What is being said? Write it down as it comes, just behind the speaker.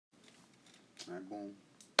All right, boom.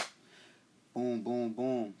 Boom, boom,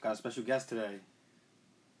 boom. Got a special guest today.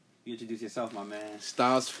 You introduce yourself, my man.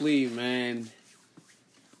 Styles Flea, man.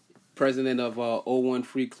 President of 01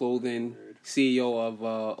 Free Clothing, CEO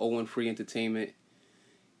of 01 Free Entertainment.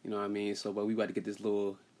 You know what I mean? So, but we about to get this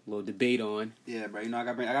little debate on. Yeah, bro. You know, I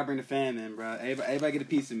gotta bring the fam in, bro. Everybody get a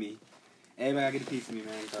piece of me. Everybody gotta get a piece of me,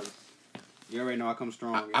 man. Cause you already know I come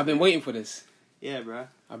strong. I've been waiting for this. Yeah, bro.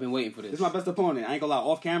 I've been waiting for this. This is my best opponent. I ain't gonna lie.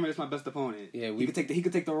 Off camera, this is my best opponent. Yeah, he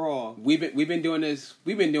could take the raw. We've been doing this.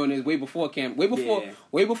 We've been doing this way before camp. Way before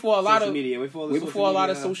a lot social of media. Way before a lot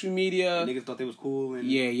of social media. Niggas thought they was cool. And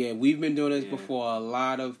yeah. We've been doing this before a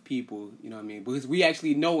lot of people. You know what I mean? Because we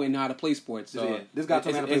actually know and how to play sports. So this guy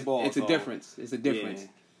told me how to play ball. It's a difference. It's a difference. Yeah.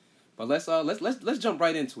 But let's jump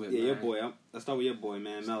right into it. Yeah, man. your boy. Let's start with your boy,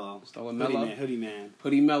 man. Mello. Start with Mello. Hoodie man.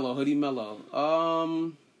 Hoodie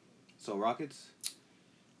Mello. So Rockets.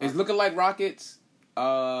 It's looking like Rockets.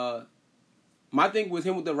 My thing with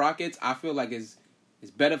him with the Rockets, I feel like it's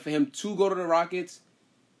better for him to go to the Rockets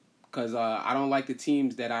because I don't like the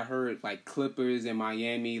teams that I heard like Clippers and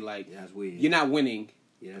Miami. Like, that's weird. You're not winning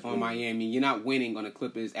on Miami. You're not winning on the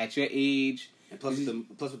Clippers at your age. And plus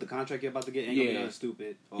with the contract you're about to get, ain't gonna be nothing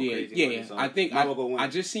stupid. Crazy. So I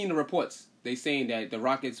just seen the reports. They saying that the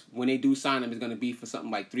Rockets, when they do sign him, is going to be for something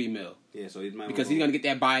like $3 million. Yeah, so he's going to get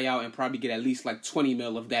that buyout and probably get at least like $20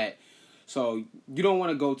 million of that. So you don't want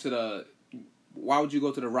to go to the. Why would you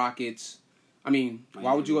go to the Rockets? I mean,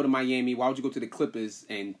 why would you go to Miami? Why would you go to the Clippers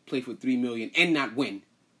and play for $3 million and not win?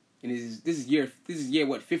 And this is year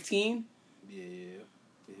what, 15? Yeah.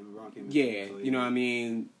 Yeah, so, you know what I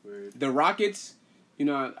mean. Weird. The Rockets. You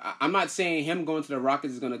know, I'm not saying him going to the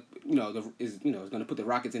Rockets is gonna, is gonna put the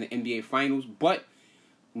Rockets in the NBA Finals, but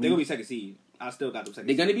they're gonna be second seed. I still got them second.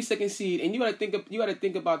 They're gonna be second seed, and you gotta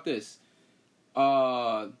think about this.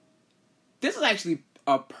 This is actually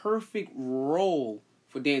a perfect role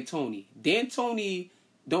for D'Antoni. D'Antoni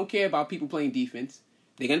don't care about people playing defense.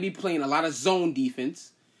 They're gonna be playing a lot of zone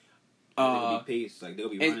defense. They're gonna be paced, like they'll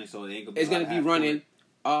be running, so they ain't gonna be. It's gonna be running.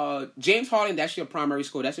 James Harden, that's your primary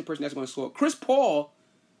scorer. That's your person that's going to score. Chris Paul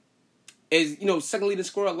is, second leading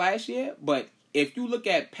scorer last year. But if you look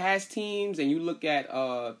at past teams and you look at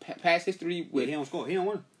past history with he don't score. He don't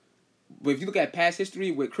win. But if you look at past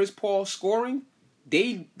history with Chris Paul scoring,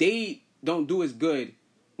 they don't do as good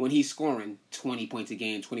when he's scoring 20 points a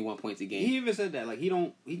game, 21 points a game. He even said that, like he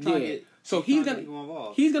trying to get. So he's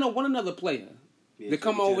gonna want another player. To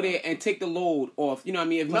come over there and take the load off. You know what I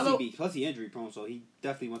mean? If plus he injury prone, so he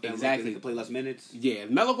definitely want that exactly to play less minutes. Yeah,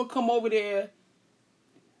 if Melo could come over there,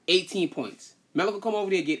 18 points. Melo could come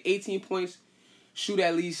over there, get 18 points, shoot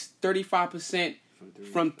at least 35%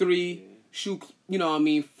 from three, shoot,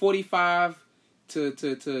 45 to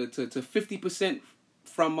 50%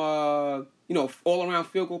 from all around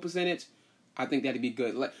field goal percentage. I think that'd be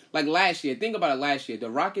good. Like last year, think about it. Last year,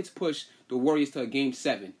 the Rockets pushed the Warriors to a Game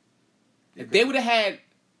 7. If they would have had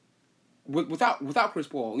without Chris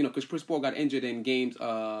Paul, because Chris Paul got injured in games.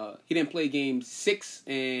 He didn't play Game 6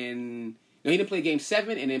 and he didn't play Game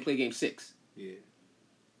 7 and then play Game 6. Yeah,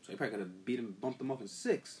 so he probably could have beat him, bumped him up in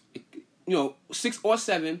 6. 6 or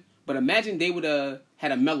 7. But imagine they would have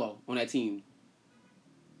had a Melo on that team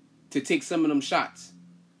to take some of them shots,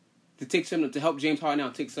 to help James Harden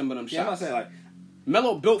out take some of them shots. Yeah, I'm about to say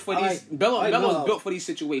Melo built for these. Melo's built for these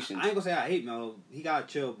situations. I ain't gonna say I hate Melo. He gotta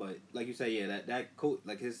chill, but like you say, yeah, that coach,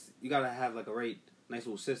 like you gotta have like a nice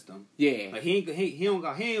little system. Yeah, like he don't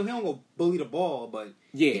go bully the ball, but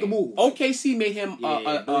yeah, he can move. OKC made him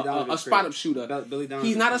a spot up shooter.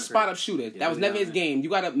 He's not a spot up shooter. That was never his game.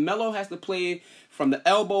 Melo has to play from the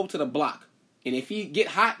elbow to the block, and if he get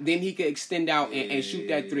hot, then he can extend out and shoot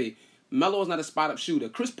that three. Melo is not a spot up shooter.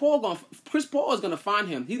 Chris Paul is gonna find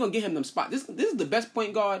him. He's gonna get him them spots. This is the best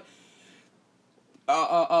point guard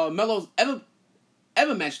Melo's ever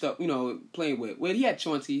matched up. Playing with. Well, he had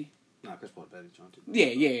Chauncey. Nah, Chris Paul's better than Chauncey.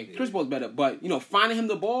 Yeah. Chris Paul's better, but finding him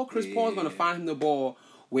the ball, Chris Paul's gonna find him the ball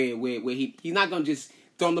where he's not gonna just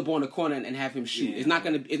throw him the ball in the corner and have him shoot. It's not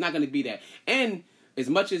gonna be that. And as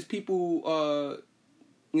much as people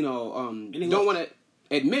don't want to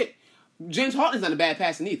admit, James Harden's not a bad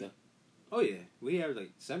passer either. Oh, yeah. We averaged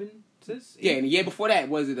like 7 assists? Yeah, and the year before that,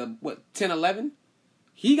 was it 10, 11?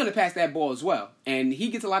 He's going to pass that ball as well. And he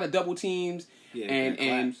gets a lot of double teams. Yeah,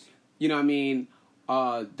 and you know what I mean?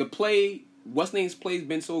 The play, what's name's play's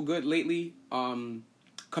been so good lately.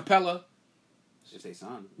 Capella. If they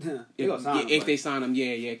sign him. They sign him,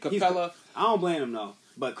 yeah. Capella. I don't blame him, though.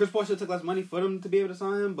 But Chris Paul should have took less money for them to be able to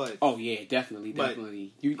sign him. But oh, yeah, definitely.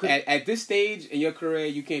 At this stage in your career,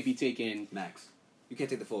 you can't be taking... Max. You can't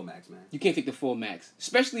take the full max, man. You can't take the full max.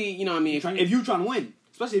 Especially, you know what I mean? If you're trying to win.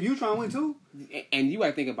 Especially if you trying to win too. And you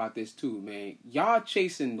gotta think about this too, man. Y'all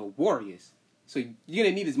chasing the Warriors. So you're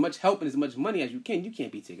gonna need as much help and as much money as you can. You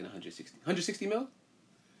can't be taking 160 mil?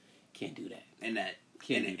 Can't do that. And that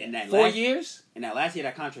Can't do that. in that 4 last, years? In that last year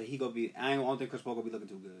of that contract, he gonna be I don't think Chris Paul gonna be looking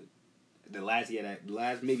too good. The last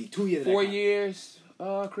maybe 2 years of that 4 contract. years.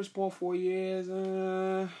 Chris Paul 4 years.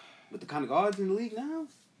 With the kind of guards in the league now,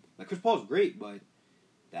 like Chris Paul's great, but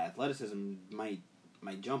the athleticism might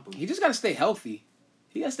jump him. He just gotta stay healthy.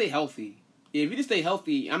 He gotta stay healthy. If he just stay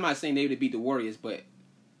healthy, I'm not saying they would beat the Warriors, but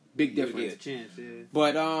big difference. A chance, yeah.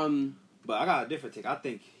 But I got a different take. I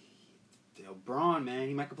think, Braun, man,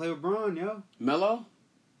 he might could play with Braun, yo. Melo?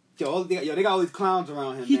 They got all these clowns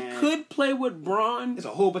around him, He man. could play with Braun. There's a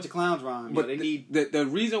whole bunch of clowns around him. But They need the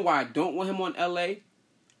reason why I don't want him on LA,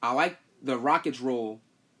 I like the Rockets role,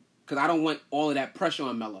 because I don't want all of that pressure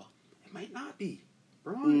on Melo. It might not be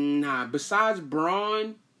Braun. Nah, besides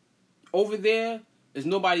Braun, over there's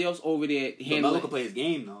nobody else over there handling. Melo can play his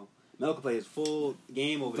game though. Melo can play his full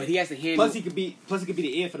game over there. But he has to handle. Plus he could be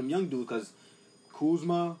the ear for them young dudes because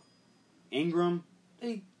Kuzma, Ingram, I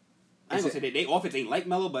ain't gonna say they offense ain't like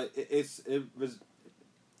Melo, but it was